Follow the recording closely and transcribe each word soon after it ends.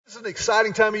an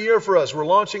exciting time of year for us. We're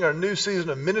launching our new season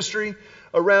of ministry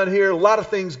around here. A lot of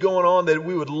things going on that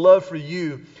we would love for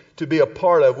you to be a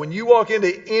part of. When you walk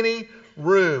into any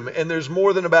room and there's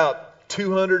more than about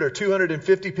 200 or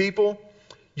 250 people,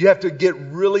 you have to get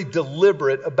really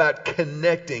deliberate about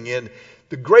connecting. And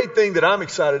the great thing that I'm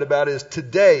excited about is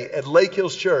today at Lake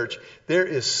Hills Church, there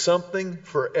is something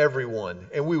for everyone.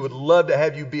 And we would love to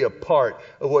have you be a part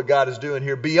of what God is doing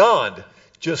here beyond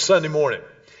just Sunday morning.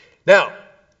 Now,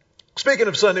 speaking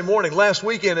of Sunday morning, last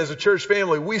weekend as a church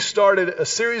family, we started a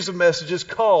series of messages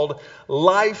called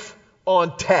Life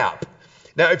on Tap.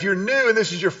 Now, if you're new and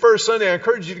this is your first Sunday, I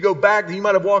encourage you to go back. You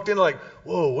might have walked in like,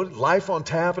 whoa, what, Life on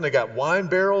Tap? And they got wine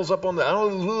barrels up on the, I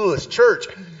don't know, it's church.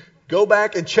 Go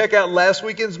back and check out last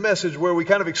weekend's message where we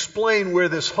kind of explain where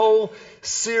this whole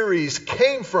series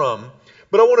came from.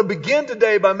 But I want to begin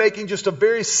today by making just a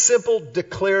very simple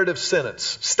declarative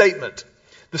statement.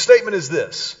 The statement is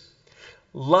this: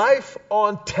 life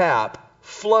on tap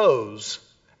flows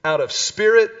out of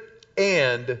spirit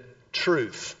and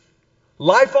truth.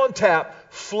 Life on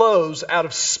tap flows out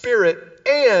of spirit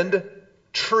and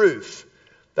truth.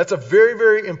 That's a very,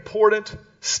 very important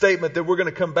statement that we're going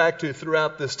to come back to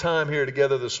throughout this time here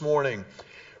together this morning.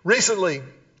 Recently,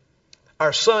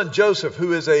 our son Joseph,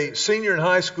 who is a senior in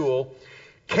high school,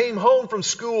 came home from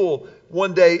school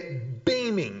one day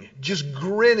beaming, just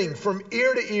grinning from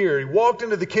ear to ear. He walked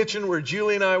into the kitchen where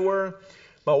Julie and I were,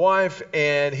 my wife,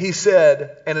 and he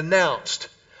said and announced,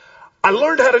 "I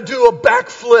learned how to do a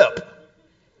backflip.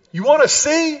 You want to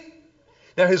see?"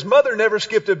 Now, his mother never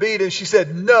skipped a beat, and she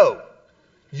said, "No,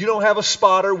 you don't have a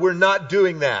spotter. We're not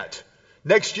doing that.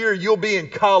 Next year, you'll be in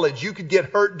college. You could get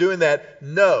hurt doing that.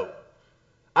 No."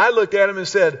 I looked at him and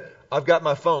said, "I've got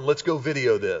my phone. Let's go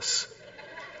video this."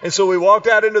 And so we walked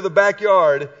out into the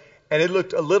backyard, and it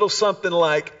looked a little something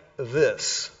like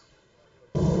this.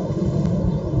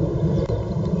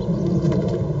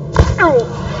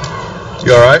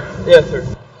 You all right? Yes, sir.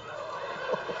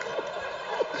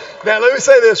 Now, let me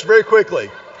say this very quickly.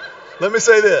 Let me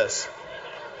say this.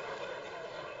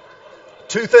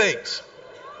 Two things.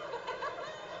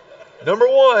 Number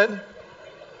one,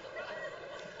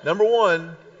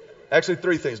 actually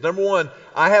three things. Number one,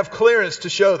 I have clearance to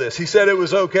show this. He said it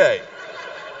was okay.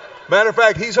 Matter of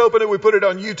fact, he's hoping that we put it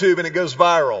on YouTube and it goes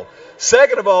viral.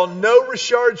 Second of all, no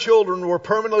Richard children were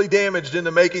permanently damaged in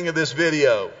the making of this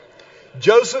video.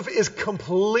 Joseph is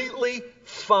completely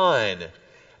fine.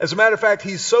 As a matter of fact,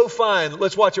 he's so fine.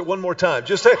 Let's watch it one more time.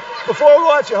 Before we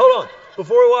watch it, hold on.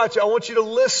 Before we watch it, I want you to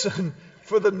listen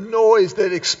for the noise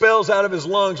that expels out of his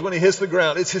lungs when he hits the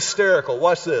ground. It's hysterical.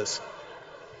 Watch this.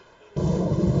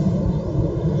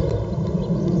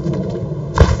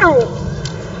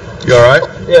 You all right?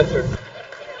 Yes, sir.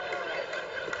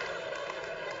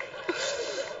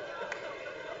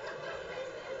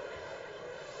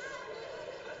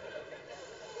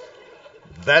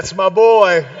 That's my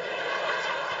boy.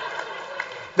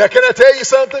 Now, can I tell you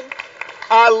something?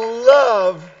 I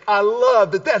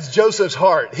love that that's Joseph's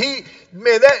heart. He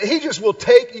just will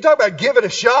take, you talk about give it a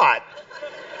shot.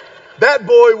 That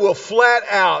boy will flat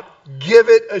out give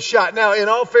it a shot. Now, in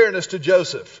all fairness to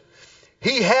Joseph,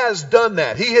 he has done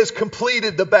that. He has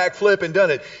completed the backflip and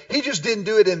done it. He just didn't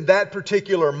do it in that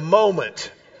particular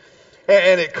moment.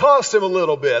 And it cost him a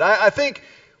little bit. I think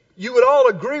you would all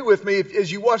agree with me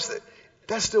as you watch that.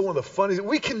 That's still one of the funniest.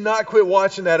 We cannot quit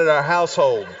watching that at our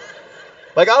household.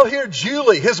 Like, I'll hear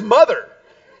Julie, his mother,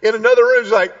 in another room.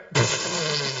 She's like,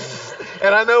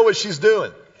 and I know what she's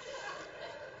doing.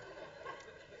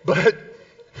 But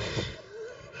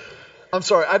I'm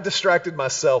sorry, I distracted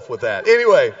myself with that.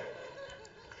 Anyway,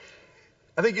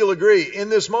 I think you'll agree. In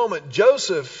this moment,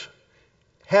 Joseph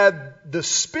had the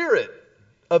spirit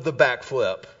of the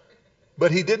backflip,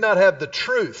 but he did not have the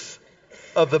truth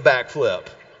of the backflip.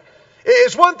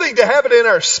 It's one thing to have it in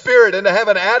our spirit and to have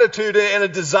an attitude and a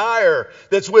desire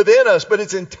that's within us, but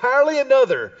it's entirely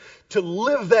another to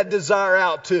live that desire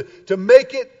out, to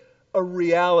make it a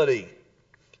reality.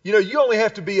 You know, you only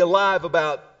have to be alive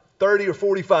about 30 or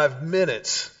 45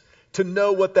 minutes to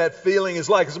know what that feeling is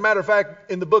like. As a matter of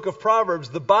fact, in the book of Proverbs,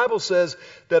 the Bible says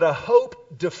that a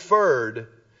hope deferred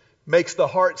makes the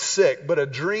heart sick, but a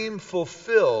dream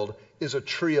fulfilled is a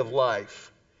tree of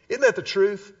life. Isn't that the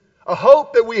truth? A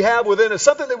hope that we have within us,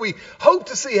 something that we hope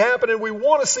to see happen and we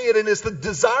want to see it, and it's the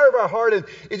desire of our heart, and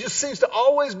it just seems to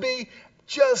always be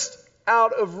just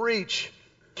out of reach,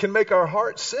 can make our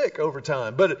heart sick over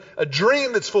time. But a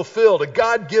dream that's fulfilled, a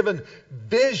God-given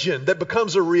vision that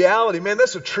becomes a reality, man,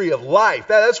 that's a tree of life.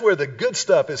 That's where the good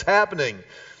stuff is happening.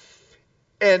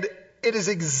 And it is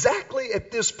exactly at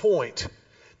this point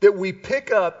that we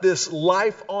pick up this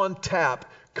life on tap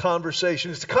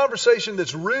conversation. It's a conversation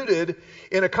that's rooted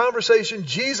in a conversation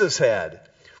Jesus had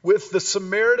with the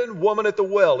Samaritan woman at the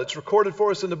well. It's recorded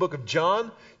for us in the book of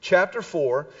John, chapter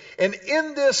 4. And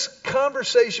in this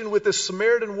conversation with this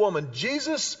Samaritan woman,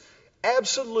 Jesus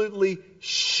absolutely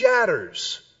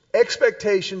shatters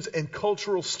expectations and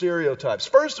cultural stereotypes.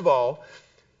 First of all,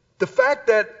 the fact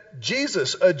that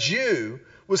Jesus, a Jew,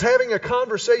 was having a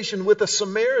conversation with a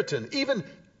Samaritan, even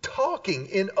talking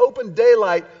in open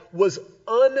daylight, was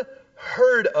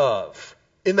unheard of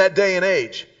in that day and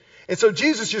age. And so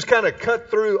Jesus just kind of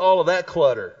cut through all of that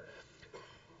clutter.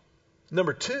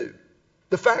 Number two,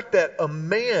 the fact that a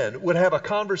man would have a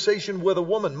conversation with a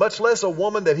woman, much less a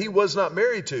woman that he was not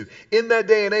married to, in that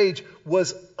day and age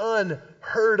was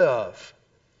unheard of.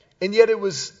 And yet it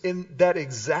was in that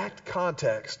exact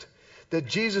context that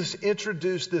Jesus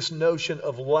introduced this notion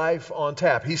of life on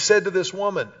tap. He said to this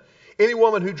woman, any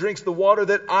woman who drinks the water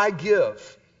that I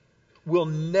give will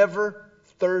never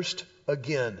thirst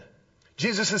again.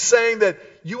 Jesus is saying that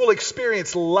you will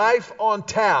experience life on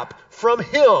tap from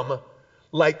Him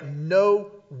like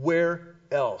nowhere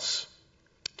else.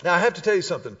 Now, I have to tell you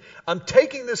something. I'm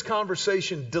taking this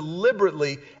conversation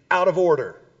deliberately out of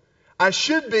order. I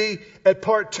should be at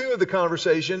part 2 of the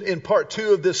conversation in part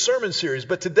 2 of this sermon series.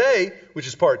 But today, which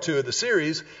is part 2 of the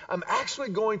series, I'm actually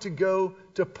going to go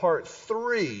to part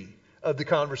 3 of the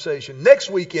conversation. Next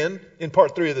weekend, in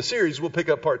part 3 of the series, we'll pick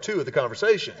up part 2 of the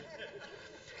conversation.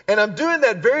 And I'm doing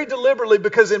that very deliberately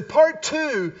because in part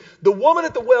 2, the woman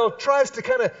at the well tries to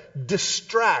kind of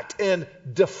distract and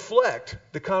deflect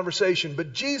the conversation.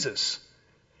 But Jesus,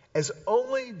 as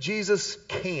only Jesus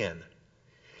can,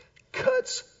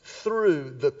 cuts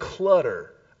through the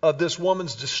clutter of this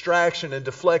woman's distraction and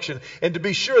deflection. And to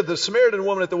be sure, the Samaritan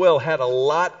woman at the well had a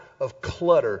lot of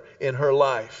clutter in her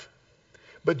life.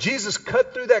 But Jesus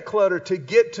cut through that clutter to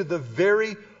get to the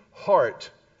very heart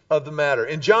of the matter.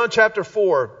 In John chapter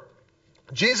 4,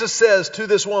 Jesus says to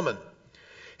this woman,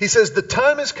 He says, the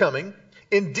time is coming,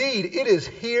 indeed it is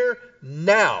here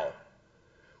now,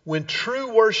 when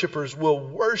true worshipers will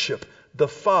worship the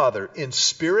Father in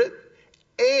spirit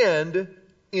and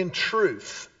in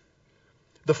truth.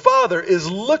 The Father is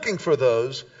looking for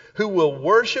those who will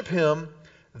worship Him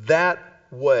that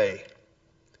way.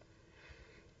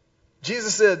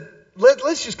 Jesus said,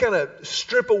 let's just kind of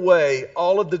strip away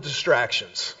all of the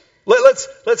distractions.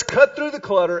 Let's cut through the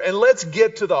clutter and let's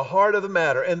get to the heart of the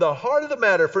matter. And the heart of the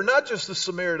matter for not just the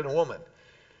Samaritan woman,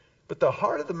 but the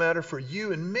heart of the matter for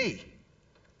you and me,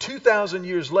 2,000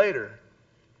 years later,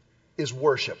 is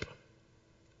worship.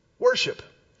 Worship.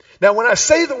 Now, when I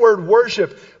say the word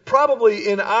worship, probably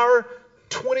in our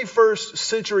 21st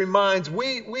century minds,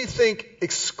 we think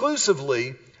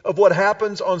exclusively of what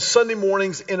happens on Sunday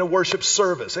mornings in a worship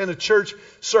service, in a church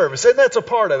service. And that's a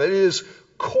part of it. It is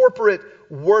corporate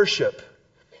worship.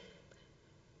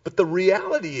 But the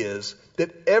reality is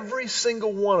that every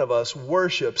single one of us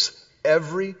worships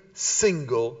every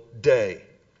single day.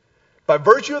 By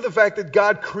virtue of the fact that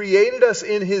God created us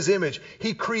in His image,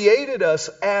 He created us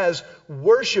as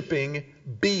worshiping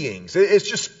beings. It's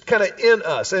just kind of in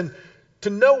us. And to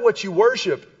know what you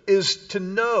worship is to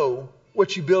know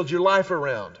what you build your life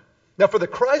around. Now, for the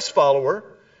Christ follower,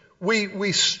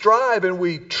 we strive and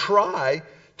we try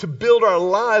to build our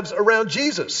lives around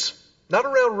Jesus. Not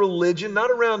around religion, not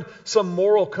around some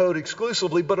moral code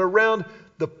exclusively, but around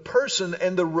the person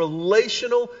and the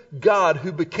relational God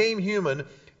who became human,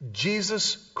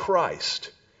 Jesus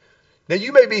Christ. Now,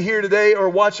 you may be here today or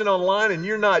watching online and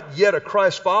you're not yet a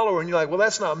Christ follower and you're like, well,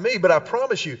 that's not me. But I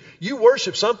promise you, you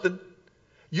worship something.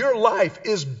 Your life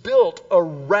is built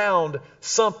around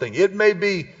something. It may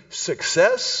be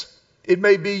success. It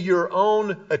may be your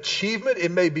own achievement.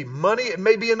 It may be money. It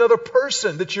may be another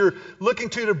person that you're looking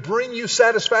to bring you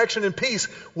satisfaction and peace.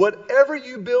 Whatever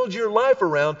you build your life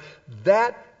around,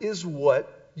 that is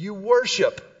what you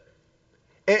worship.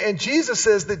 And Jesus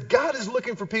says that God is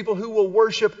looking for people who will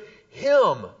worship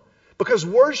Him. Because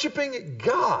worshiping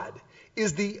God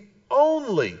is the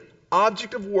only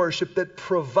object of worship that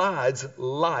provides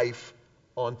life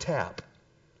on tap.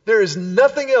 There is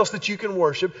nothing else that you can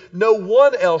worship, no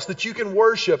one else that you can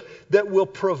worship that will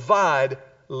provide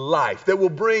life, that will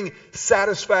bring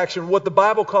satisfaction, what the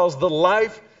Bible calls the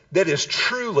life that is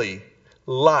truly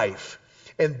life.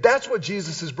 And that's what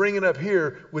Jesus is bringing up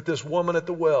here with this woman at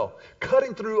the well,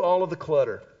 cutting through all of the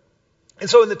clutter. And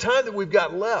so in the time that we've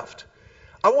got left,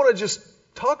 I want to just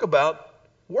talk about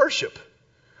worship.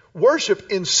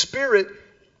 Worship in spirit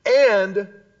and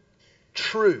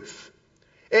truth.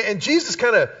 And Jesus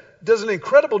kind of does an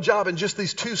incredible job in just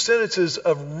these 2 sentences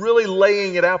of really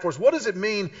laying it out for us. What does it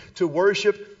mean to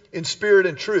worship in spirit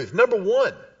and truth? Number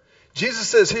one, Jesus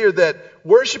says here that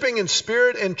worshiping in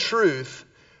spirit and truth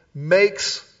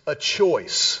makes a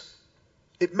choice.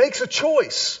 It makes a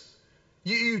choice.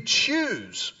 You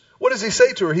choose. What does he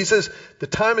say to her? He says, the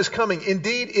time is coming.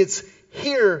 Indeed, it's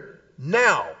here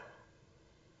now.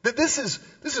 That this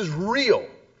is real.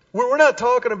 We're not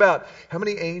talking about how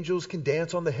many angels can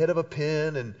dance on the head of a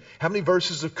pin and how many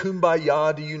verses of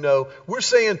Kumbaya do you know. We're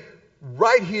saying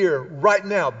right here, right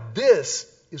now, this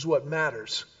is what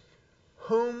matters.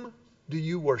 Whom do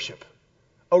you worship?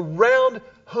 Around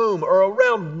whom or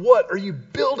around what are you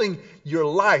building your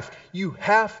life? You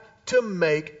have to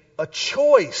make a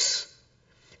choice.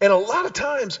 And a lot of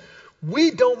times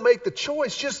we don't make the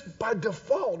choice just by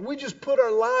default. We just put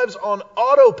our lives on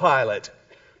autopilot,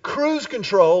 cruise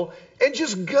control, and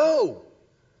just go.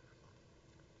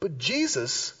 But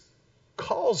Jesus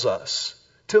calls us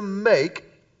to make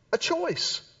a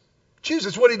choice. Choose.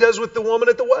 It's what he does with the woman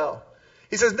at the well.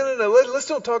 He says, no. Let's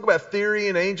don't talk about theory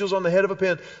and angels on the head of a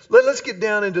pin. Let's get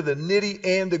down into the nitty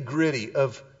and the gritty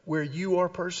of where you are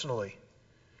personally.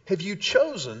 Have you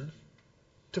chosen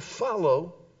to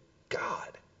follow God?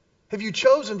 Have you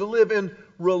chosen to live in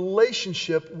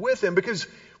relationship with him? Because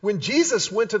when Jesus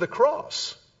went to the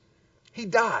cross, he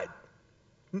died.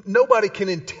 Nobody can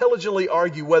intelligently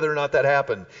argue whether or not that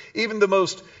happened. Even the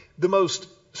most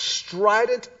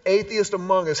strident atheist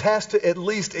among us has to at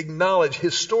least acknowledge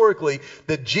historically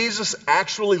that Jesus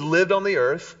actually lived on the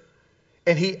earth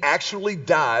and he actually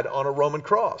died on a Roman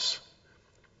cross.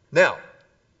 Now,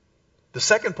 the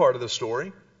second part of the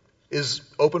story is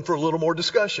open for a little more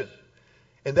discussion.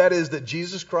 And that is that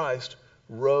Jesus Christ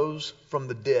rose from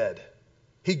the dead.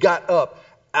 He got up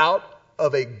out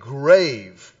of a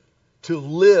grave to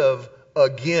live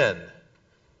again.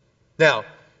 Now,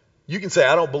 you can say,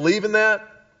 I don't believe in that.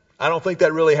 I don't think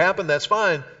that really happened. That's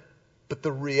fine. But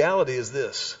the reality is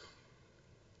this.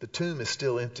 The tomb is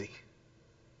still empty.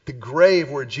 The grave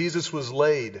where Jesus was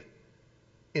laid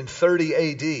in 30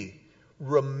 AD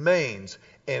remains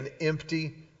an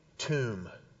empty tomb.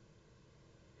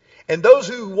 And those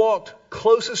who walked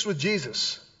closest with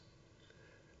Jesus,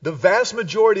 the vast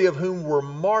majority of whom were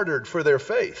martyred for their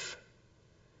faith,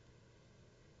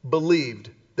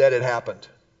 believed that it happened.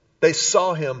 They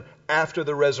saw him after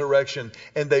the resurrection,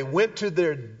 and they went to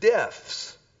their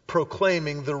deaths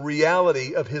proclaiming the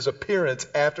reality of his appearance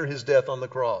after his death on the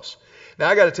cross. Now,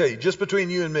 I got to tell you, just between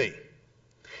you and me,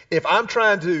 if I'm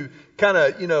trying to kind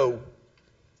of,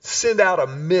 send out a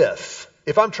myth,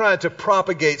 if I'm trying to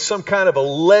propagate some kind of a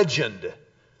legend,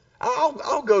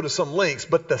 I'll go to some links.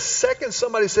 But the second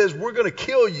somebody says, we're going to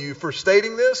kill you for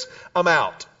stating this, I'm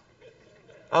out.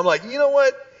 I'm like, you know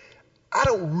what? I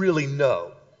don't really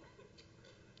know.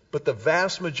 But the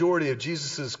vast majority of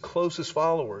Jesus' closest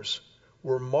followers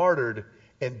were martyred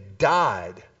and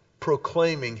died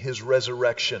proclaiming his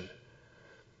resurrection.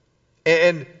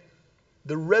 And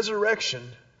the resurrection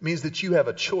means that you have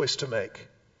a choice to make.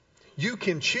 You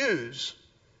can choose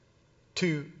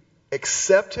to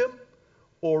accept him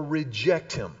or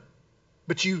reject him.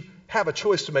 But you have a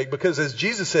choice to make because, as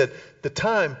Jesus said, the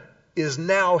time is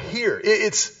now here.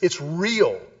 It's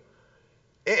real.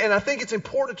 And I think it's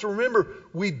important to remember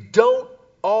we don't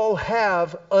all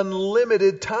have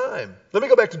unlimited time. Let me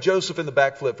go back to Joseph in the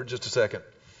backflip for just a second.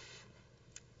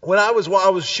 When I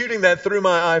was shooting that through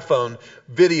my iPhone,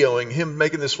 videoing him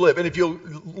making this flip, and if you'll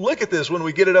look at this when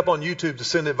we get it up on YouTube to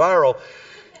send it viral,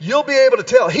 you'll be able to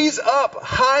tell he's up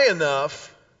high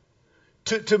enough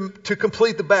to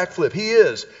complete the backflip. He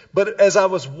is. But as I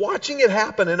was watching it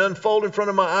happen and unfold in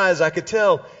front of my eyes, I could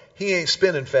tell he ain't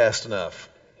spinning fast enough.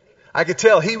 I could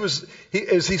tell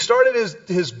as he started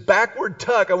his backward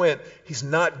tuck, I went, he's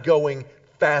not going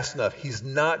fast enough. He's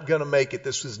not going to make it.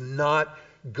 This is not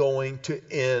going to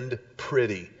end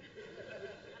pretty.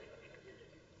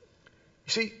 You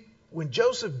see, when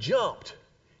Joseph jumped,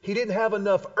 he didn't have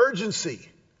enough urgency.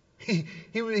 He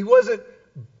wasn't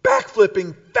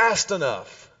backflipping fast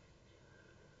enough.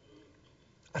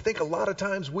 I think a lot of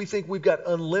times we think we've got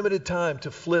unlimited time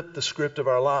to flip the script of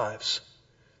our lives.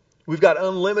 We've got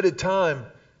unlimited time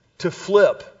to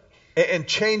flip and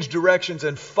change directions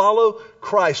and follow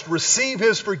Christ, receive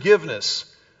his forgiveness.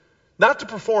 Not to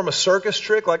perform a circus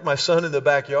trick like my son in the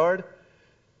backyard,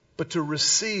 but to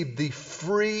receive the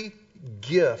free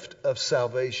gift of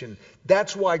salvation.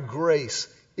 That's why grace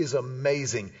is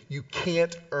amazing. You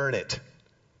can't earn it.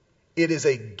 It is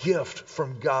a gift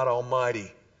from God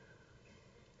Almighty.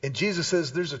 And Jesus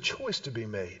says there's a choice to be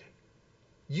made.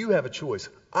 You have a choice.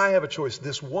 I have a choice.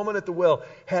 This woman at the well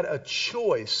had a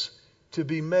choice to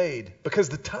be made because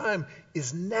the time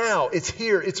is now. It's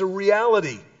here. It's a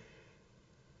reality.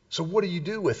 So what do you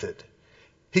do with it?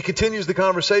 He continues the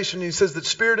conversation. He says that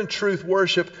spirit and truth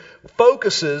worship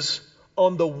focuses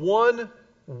on the one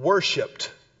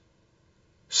worshiped.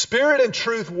 Spirit and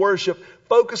truth worship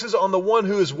focuses on the one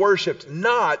who is worshiped,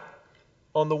 not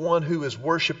on the one who is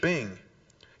worshiping.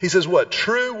 He says what?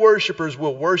 True worshipers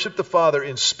will worship the Father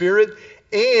in spirit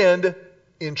and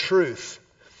in truth.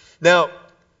 Now,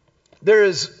 there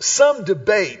is some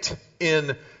debate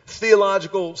in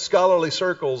theological scholarly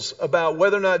circles about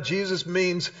whether or not Jesus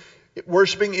means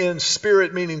worshiping in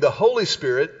spirit, meaning the Holy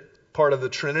Spirit, part of the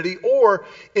Trinity, or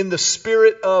in the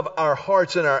spirit of our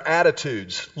hearts and our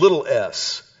attitudes, little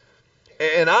s.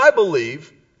 And I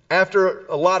believe, after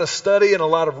a lot of study and a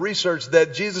lot of research,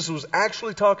 that Jesus was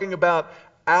actually talking about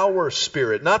our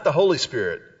spirit, not the Holy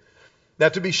Spirit. Now,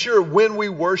 to be sure, when we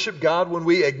worship God, when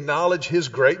we acknowledge His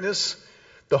greatness,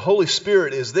 the Holy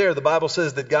Spirit is there. The Bible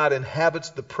says that God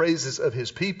inhabits the praises of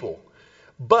His people.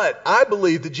 But I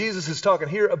believe that Jesus is talking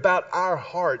here about our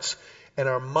hearts and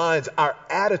our minds, our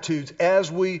attitudes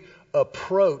as we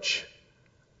approach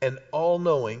an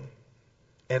all-knowing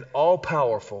and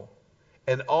all-powerful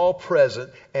and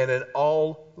all-present and an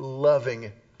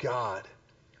all-loving God.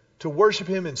 To worship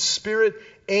Him in spirit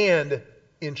and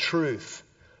in truth.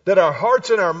 That our hearts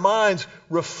and our minds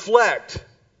reflect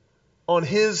on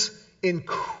His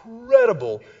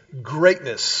incredible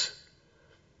greatness.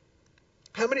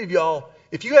 How many of y'all,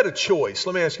 if you had a choice,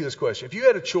 let me ask you this question. If you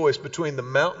had a choice between the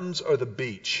mountains or the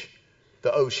beach,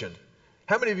 the ocean,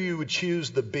 how many of you would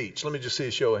choose the beach? Let me just see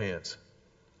a show of hands.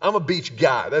 I'm a beach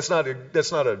guy. That's not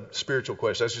a spiritual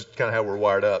question. That's just kind of how we're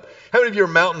wired up. How many of you are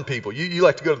mountain people? You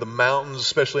like to go to the mountains,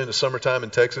 especially in the summertime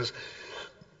in Texas?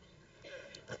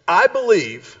 I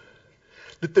believe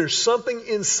that there's something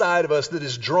inside of us that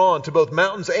is drawn to both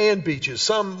mountains and beaches,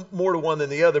 some more to one than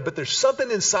the other, but there's something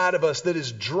inside of us that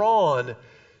is drawn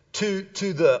to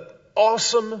the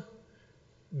awesome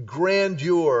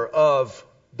grandeur of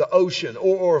the ocean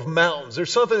or of mountains.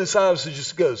 There's something inside of us that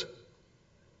just goes,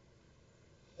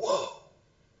 whoa.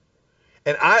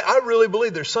 And I really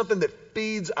believe there's something that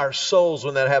feeds our souls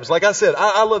when that happens. Like I said,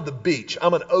 I love the beach.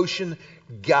 I'm an ocean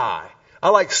guy. I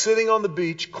like sitting on the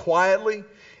beach quietly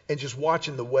and just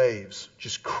watching the waves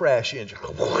just crash in. Just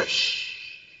whoosh,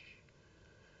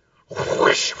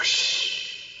 whoosh,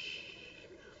 whoosh,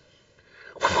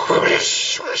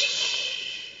 whoosh,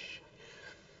 whoosh.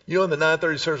 You know, in the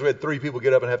 9:30 service, we had 3 people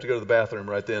get up and have to go to the bathroom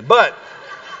right then. But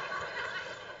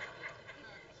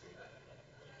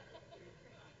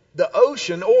the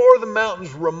ocean or the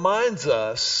mountains reminds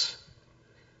us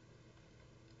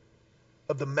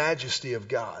of the majesty of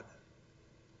God.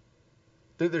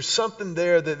 There's something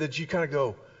there that you kind of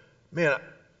go, man,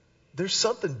 there's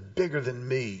something bigger than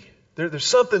me. There's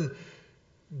something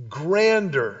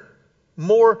grander,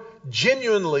 more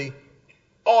genuinely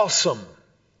awesome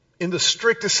in the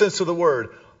strictest sense of the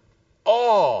word.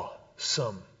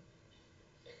 Awesome.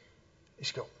 You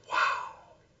just go, wow.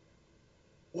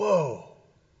 Whoa.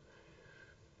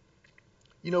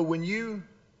 You know, when you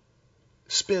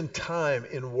spend time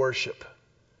in worship,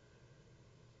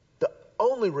 the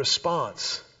only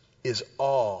response is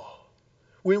awe.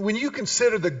 When you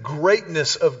consider the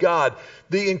greatness of God,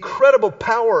 the incredible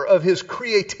power of His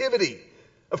creativity,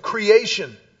 of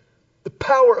creation, the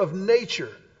power of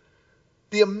nature,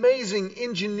 the amazing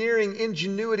engineering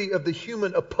ingenuity of the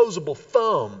human opposable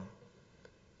thumb, you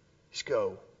just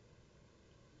go,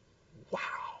 wow.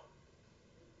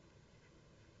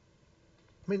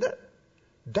 I mean,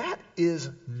 that is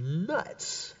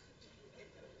nuts.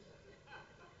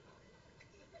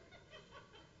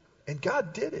 And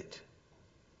God did it.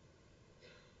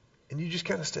 And you just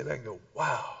kind of step back and go,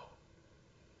 wow.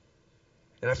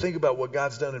 And I think about what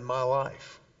God's done in my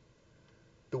life,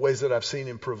 the ways that I've seen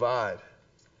Him provide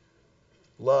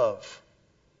love,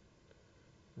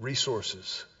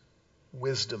 resources,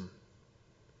 wisdom,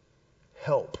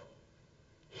 help,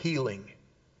 healing,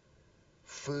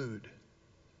 food,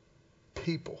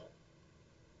 people,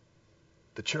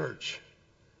 the church.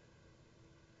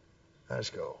 I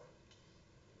just go,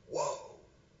 whoa,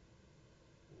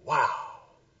 wow.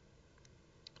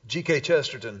 G.K.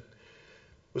 Chesterton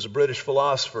was a British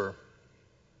philosopher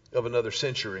of another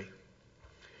century.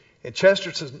 And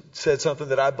Chesterton said something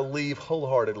that I believe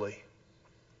wholeheartedly.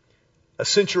 A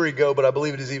century ago, but I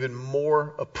believe it is even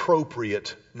more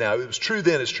appropriate now. It was true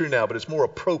then, it's true now, but it's more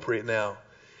appropriate now.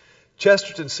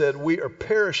 Chesterton said, "We are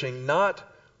perishing not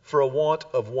for a want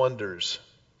of wonders,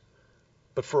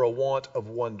 but for a want of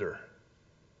wonder."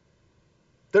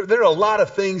 There are a lot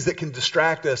of things that can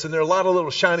distract us, and there are a lot of little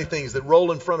shiny things that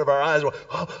roll in front of our eyes.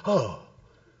 Oh.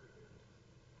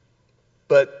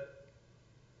 But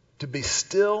to be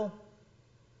still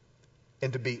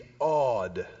and to be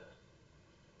awed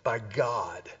by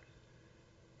God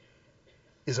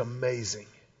is amazing.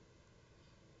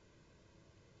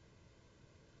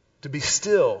 To be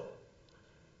still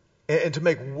and to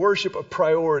make worship a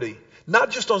priority, not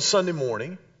just on Sunday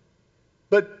morning,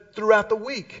 but throughout the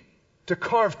week, to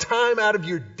carve time out of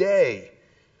your day.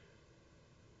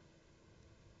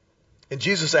 And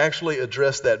Jesus actually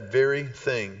addressed that very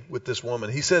thing with this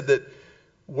woman. He said that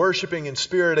worshiping in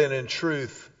spirit and in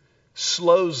truth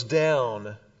slows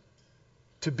down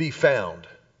to be found.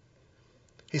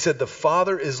 He said the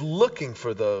Father is looking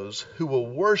for those who will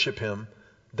worship Him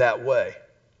that way.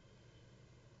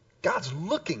 God's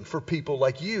looking for people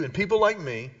like you and people like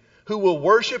me who will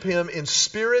worship Him in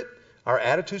spirit, our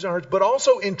attitudes and hearts, but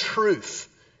also in truth,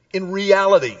 in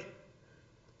reality.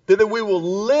 That we will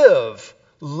live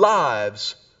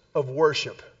lives of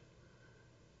worship.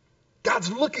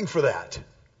 God's looking for that.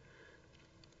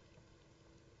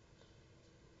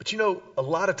 But you know, a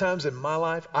lot of times in my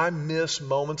life, I miss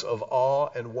moments of awe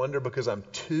and wonder because I'm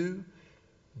too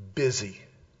busy.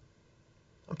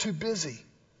 I'm too busy.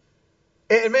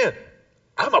 And man,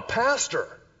 I'm a pastor.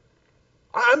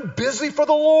 I'm busy for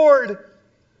the Lord.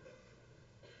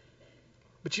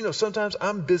 But you know, sometimes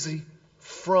I'm busy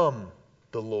from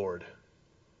the Lord.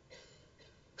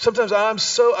 Sometimes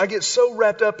I get so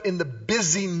wrapped up in the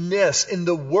busyness, in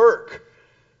the work,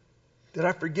 that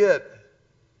I forget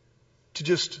to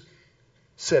just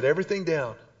set everything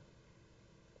down.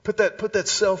 Put that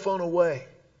cell phone away.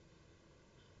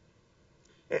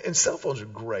 And cell phones are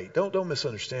great. Don't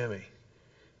misunderstand me.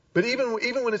 But even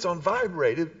when it's on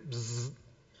vibrate, bzz,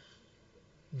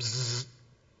 bzz,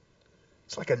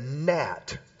 it's like a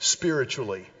gnat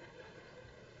spiritually.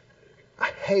 I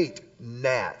hate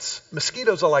gnats.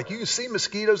 Mosquitoes are like, you can see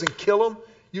mosquitoes and kill them.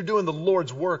 You're doing the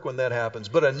Lord's work when that happens.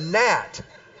 But a gnat,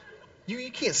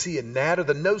 you can't see a gnat or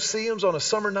the no-see-ums on a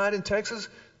summer night in Texas.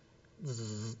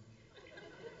 Zzz,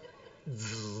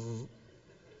 zzz.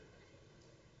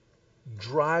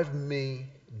 Drive me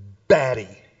batty.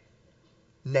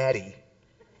 Natty.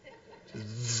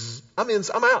 Zzz.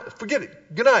 I'm out. Forget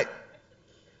it. Good night.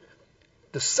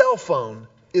 The cell phone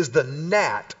is the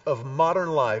gnat of modern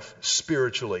life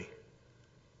spiritually.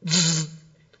 Zzz.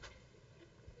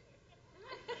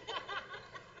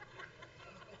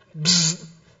 Bzz.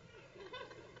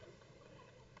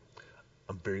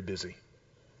 I'm very busy.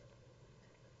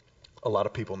 A lot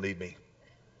of people need me.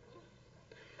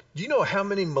 Do you know how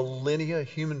many millennia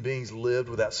human beings lived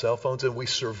without cell phones and we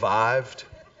survived?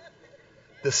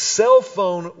 The cell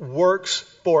phone works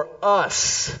for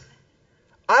us.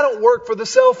 I don't work for the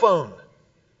cell phone.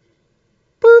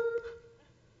 Boop.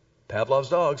 Pavlov's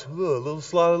dogs. Ooh, a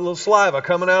little saliva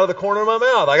coming out of the corner of my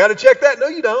mouth. I got to check that. No,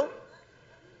 you don't.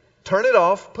 Turn it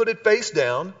off. Put it face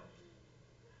down.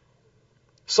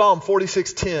 Psalm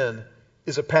 46:10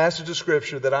 is a passage of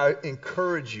Scripture that I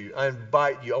encourage you, I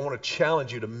invite you, I want to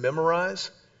challenge you to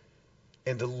memorize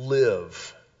and to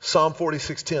live. Psalm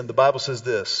 46:10, the Bible says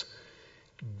this,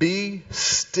 be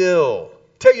still.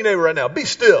 Tell your neighbor right now, be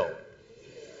still.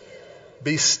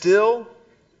 Be still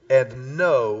and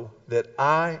know that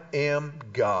I am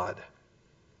God.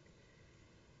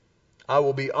 I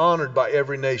will be honored by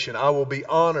every nation. I will be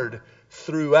honored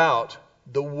throughout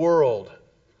the world.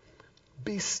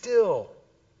 Be still.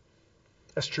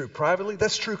 That's true privately.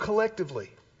 That's true collectively.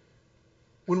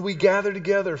 When we gather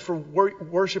together for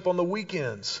worship on the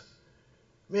weekends,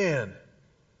 man,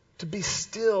 to be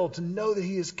still, to know that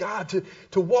He is God,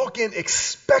 to walk in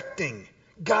expecting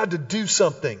God to do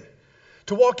something,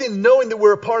 to walk in knowing that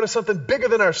we're a part of something bigger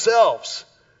than ourselves.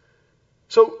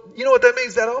 So, you know what that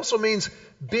means? That also means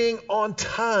being on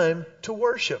time to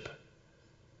worship.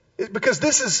 Because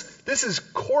this is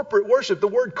corporate worship. The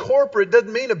word corporate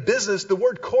doesn't mean a business. The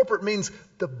word corporate means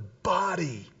the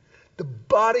body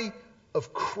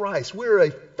of Christ. We're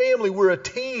a family. We're a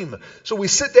team. So we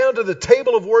sit down to the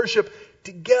table of worship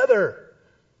together.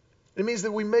 It means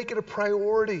that we make it a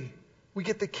priority. We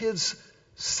get the kids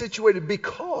situated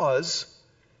because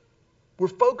we're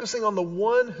focusing on the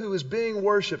one who is being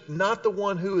worshiped, not the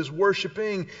one who is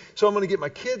worshiping. So I'm going to get my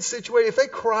kids situated. If they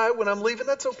cry when I'm leaving,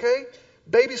 that's okay.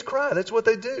 Babies cry. That's what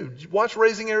they do. Watch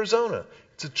Raising Arizona.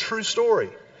 It's a true story.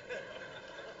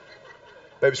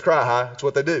 Babies cry, huh? That's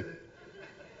what they do.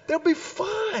 They'll be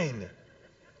fine.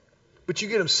 But you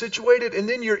get them situated and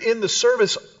then you're in the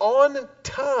service on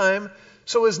time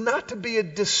so as not to be a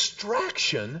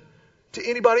distraction to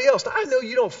anybody else. Now, I know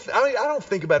you don't, I don't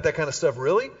think about that kind of stuff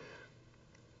really.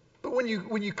 But when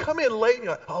you come in late and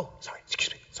you're like, oh, sorry,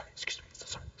 excuse me, sorry.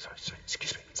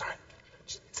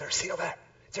 Is there a seat over there?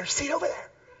 Is there a seat over there?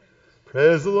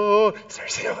 Praise the Lord. Is there a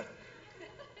seat over there?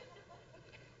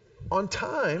 On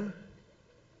time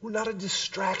We're not a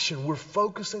distraction. We're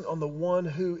focusing on the one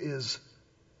who is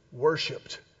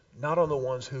worshiped, not on the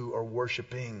ones who are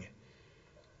worshiping.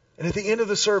 And at the end of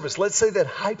the service, let's say that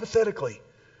hypothetically,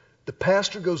 the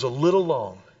pastor goes a little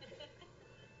long.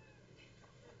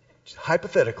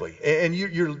 Hypothetically. And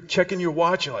you're checking your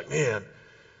watch, you're like, man,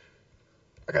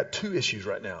 I got 2 issues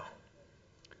right now.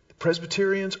 The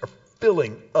Presbyterians are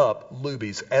filling up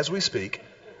Luby's as we speak.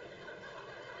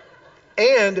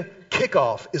 And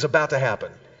kickoff is about to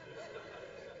happen.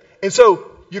 And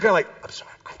so you're kind of like, I'm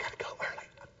sorry, I've got to go early.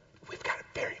 We've got it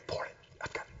very important.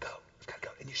 I've got to go.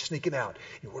 And you're sneaking out.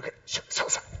 You're working. Sorry.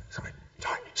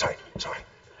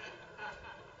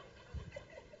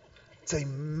 It's a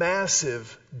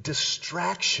massive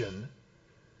distraction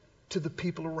to the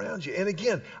people around you. And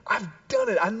again, I've done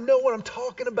it. I know what I'm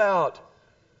talking about.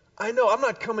 I know I'm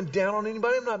not coming down on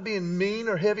anybody. I'm not being mean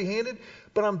or heavy-handed,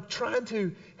 but I'm trying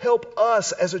to help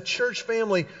us as a church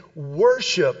family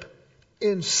worship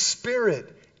in spirit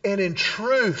and in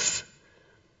truth.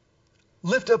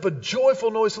 Lift up a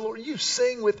joyful noise to the Lord. You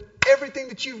sing with everything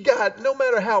that you've got, no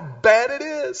matter how bad it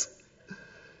is.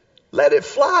 Let it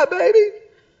fly, baby.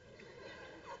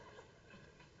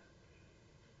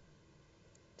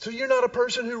 So you're not a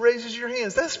person who raises your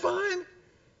hands. That's fine.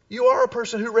 You are a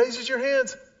person who raises your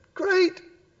hands. Great.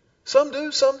 Some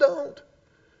do, some don't.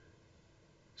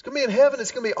 It's going to be in heaven.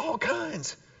 It's going to be all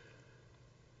kinds.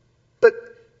 But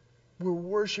we're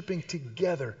worshiping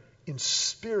together in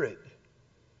spirit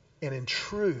and in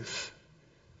truth.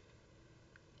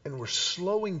 And we're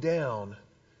slowing down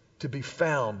to be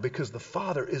found because the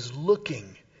Father is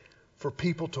looking for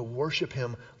people to worship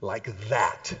Him like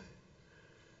that.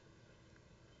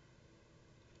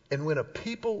 And when a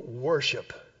people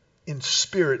worship in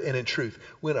spirit and in truth,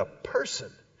 when a person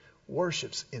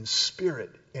worships in spirit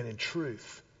and in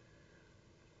truth,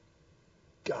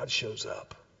 God shows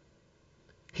up.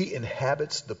 He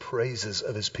inhabits the praises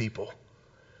of His people.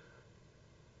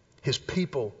 His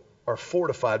people are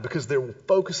fortified because they're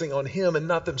focusing on Him and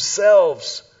not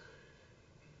themselves.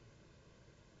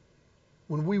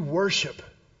 When we worship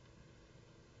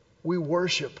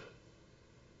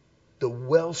the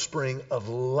wellspring of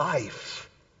life,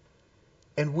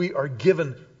 and we are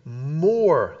given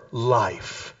more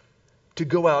life to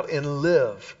go out and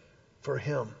live for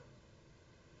Him.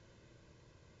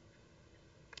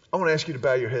 I want to ask you to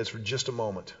bow your heads for just a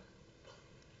moment.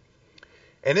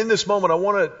 And in this moment, I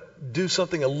want to do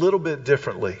something a little bit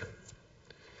differently.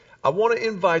 I want to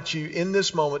invite you in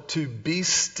this moment to be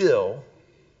still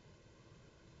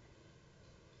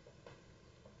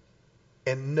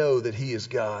and know that He is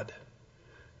God.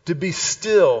 To be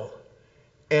still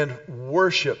and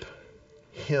worship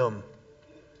Him.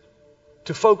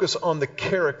 To focus on the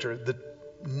character, the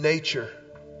nature,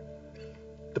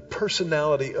 the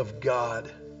personality of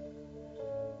God.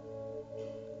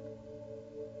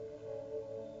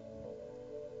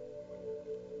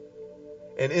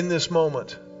 And in this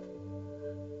moment,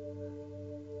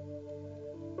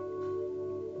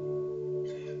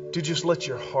 to just let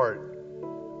your heart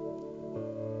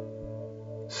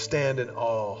stand in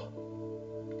awe,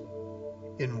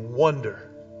 in wonder,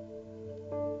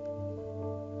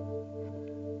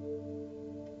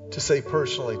 to say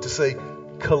personally, to say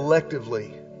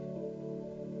collectively,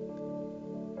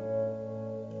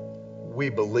 we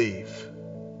believe.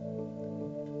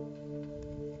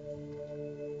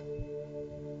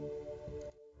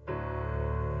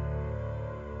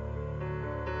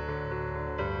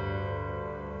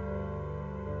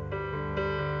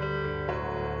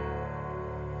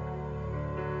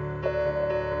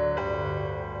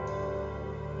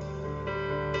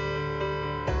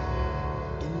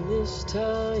 This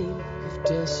time of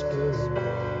desperation,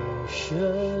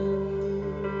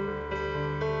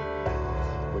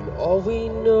 when all we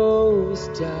know is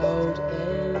doubt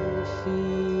and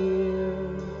fear,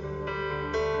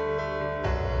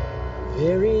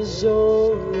 there is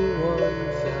only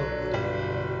one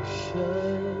foundation.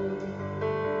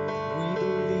 We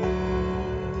believe.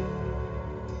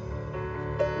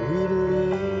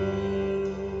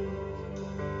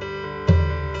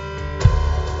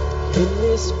 In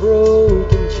this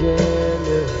broken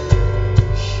generation,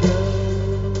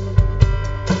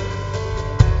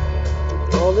 when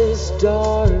all is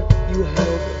dark, you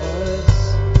help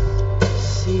us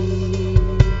see.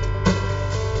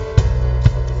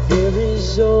 There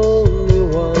is only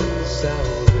one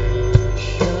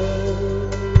salvation.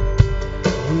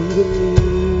 We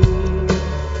believe.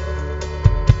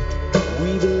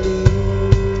 We believe.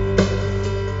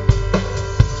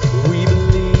 We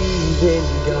believe in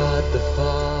God the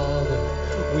Father.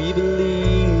 We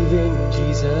believe in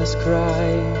Jesus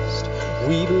Christ.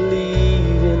 We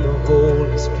believe in the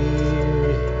Holy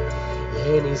Spirit,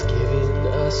 and He's given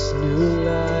us new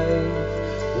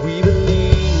life. We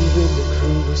believe in the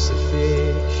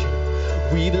crucifixion.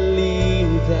 We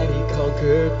believe that He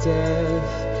conquered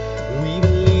death. We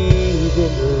believe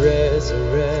in the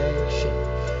resurrection,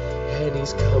 and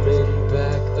He's coming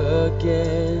back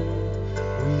again.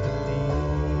 We believe.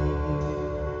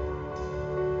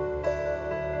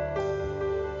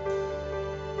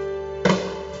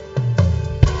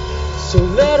 So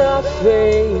let our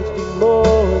faith be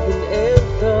more than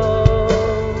anthems,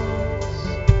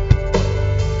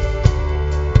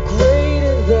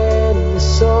 greater than the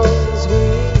songs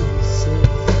we sing.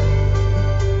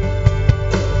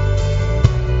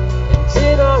 And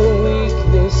in our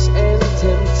weakness and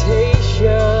temptations,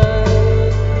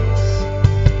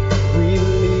 we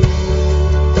believe.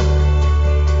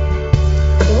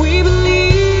 We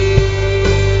believe.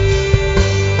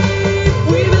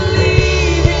 We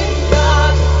believe in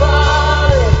God the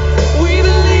Father. We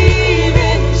believe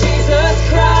in Jesus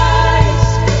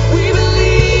Christ. We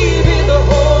believe in the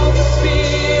Holy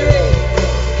Spirit,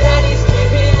 and He's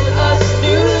given us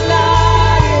new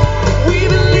life. We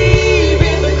believe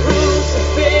in the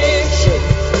crucifixion.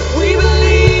 We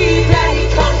believe that He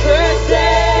conquered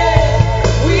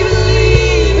death. We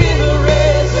believe in the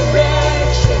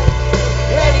resurrection,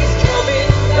 and He's coming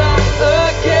back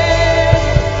again.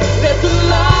 Let the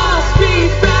lost be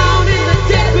found, and the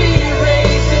dead be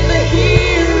raised in the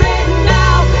here and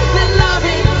now. Let love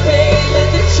invade, let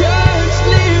the church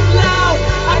live loud.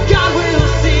 Our God will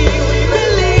see. We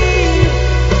believe,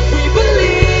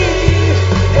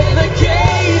 and the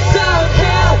gates of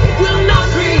hell will not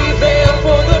prevail.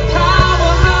 For the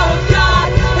power of God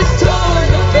has torn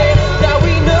the veil. Now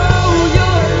we know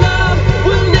Your love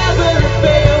will never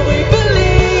fail. We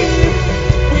believe.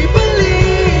 We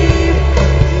believe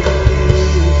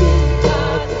in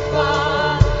God the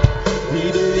Father. We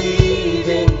believe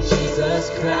in Jesus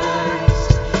Christ.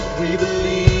 We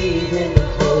believe in the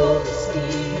Holy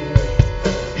Spirit,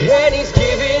 and He's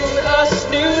given us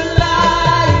new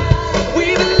life.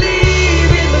 We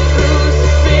believe in the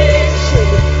crucifixion.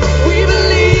 We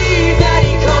believe that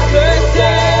He conquered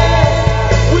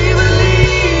death. We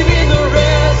believe in the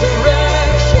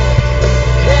resurrection,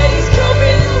 and He's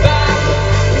coming back.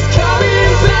 He's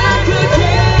coming back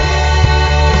again.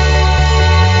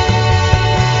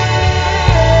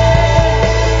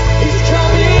 He's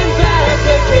coming back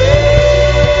again.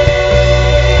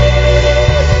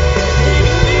 We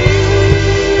believe.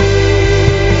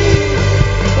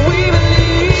 We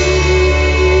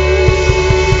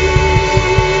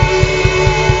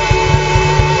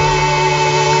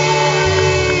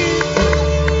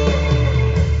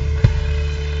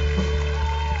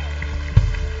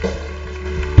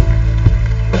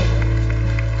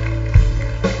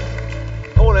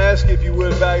I want to ask you if you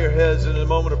would bow your heads in a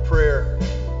moment of prayer.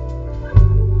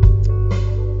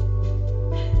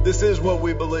 This is what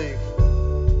we believe.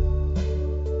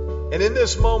 And in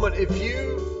this moment, if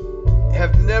you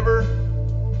have never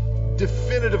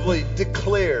definitively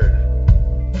declared,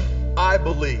 I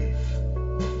believe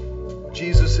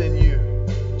Jesus in you,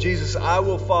 Jesus, I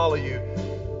will follow you,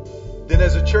 then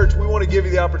as a church, we want to give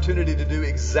you the opportunity to do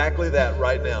exactly that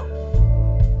right now.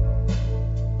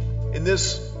 In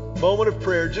this moment of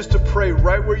prayer, just to pray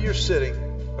right where you're sitting,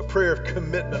 a prayer of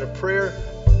commitment, a prayer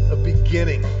of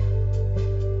beginning.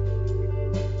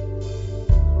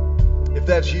 If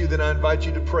that's you, then I invite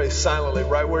you to pray silently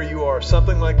right where you are.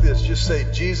 Something like this. Just say,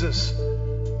 Jesus,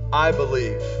 I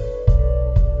believe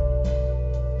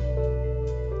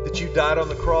that you died on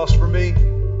the cross for me,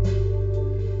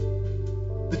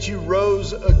 that you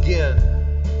rose again.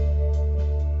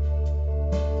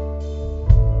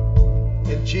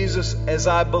 And Jesus, as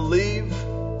I believe,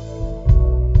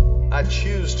 I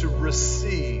choose to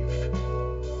receive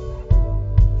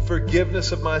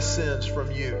forgiveness of my sins from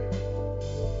you.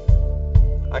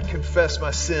 I confess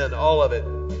my sin, all of it.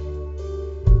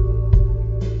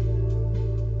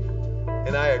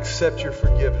 And I accept your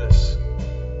forgiveness.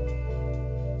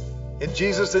 And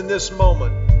Jesus, in this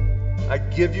moment, I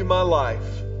give you my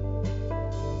life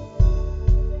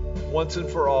once and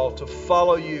for all to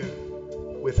follow you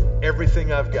with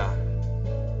everything I've got,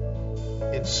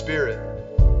 in spirit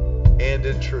and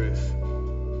in truth.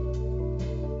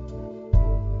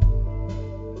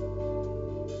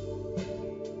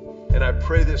 And I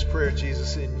pray this prayer,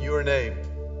 Jesus, in your name.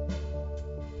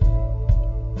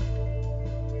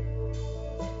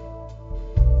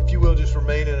 If you will, just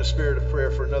remain in a spirit of prayer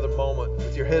for another moment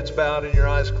with your heads bowed and your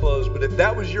eyes closed. But if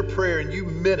that was your prayer and you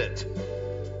meant it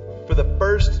for the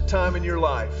first time in your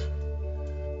life,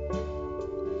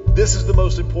 this is the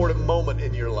most important moment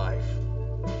in your life.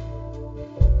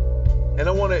 And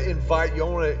I want to invite you, I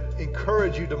want to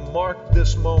encourage you to mark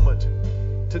this moment,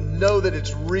 to know that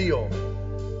it's real,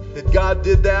 that God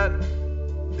did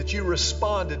that you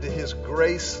responded to His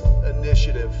grace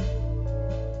initiative.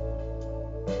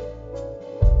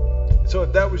 So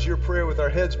if that was your prayer, with our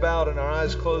heads bowed and our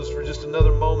eyes closed for just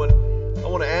another moment, I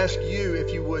want to ask you,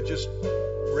 if you would, just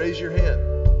raise your hand.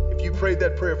 If you prayed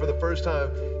that prayer for the first time,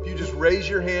 if you just raise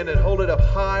your hand and hold it up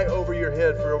high over your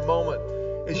head for a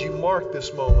moment as you mark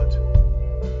this moment.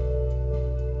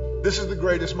 This is the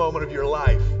greatest moment of your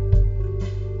life.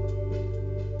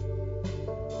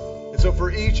 And so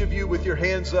for each of you with your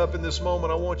hands up in this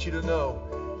moment, I want you to know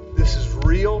this is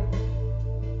real.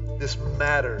 This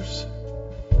matters.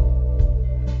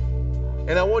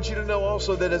 And I want you to know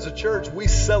also that as a church, we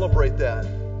celebrate that.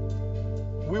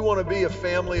 We want to be a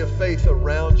family of faith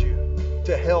around you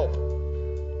to help,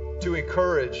 to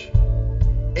encourage.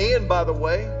 And by the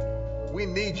way, we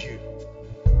need you.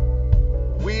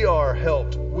 We are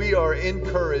helped. We are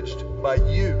encouraged by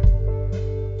you.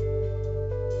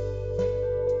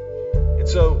 And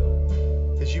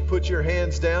so, as you put your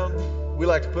hands down, we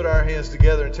like to put our hands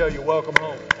together and tell you, welcome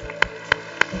home.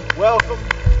 Welcome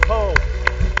home.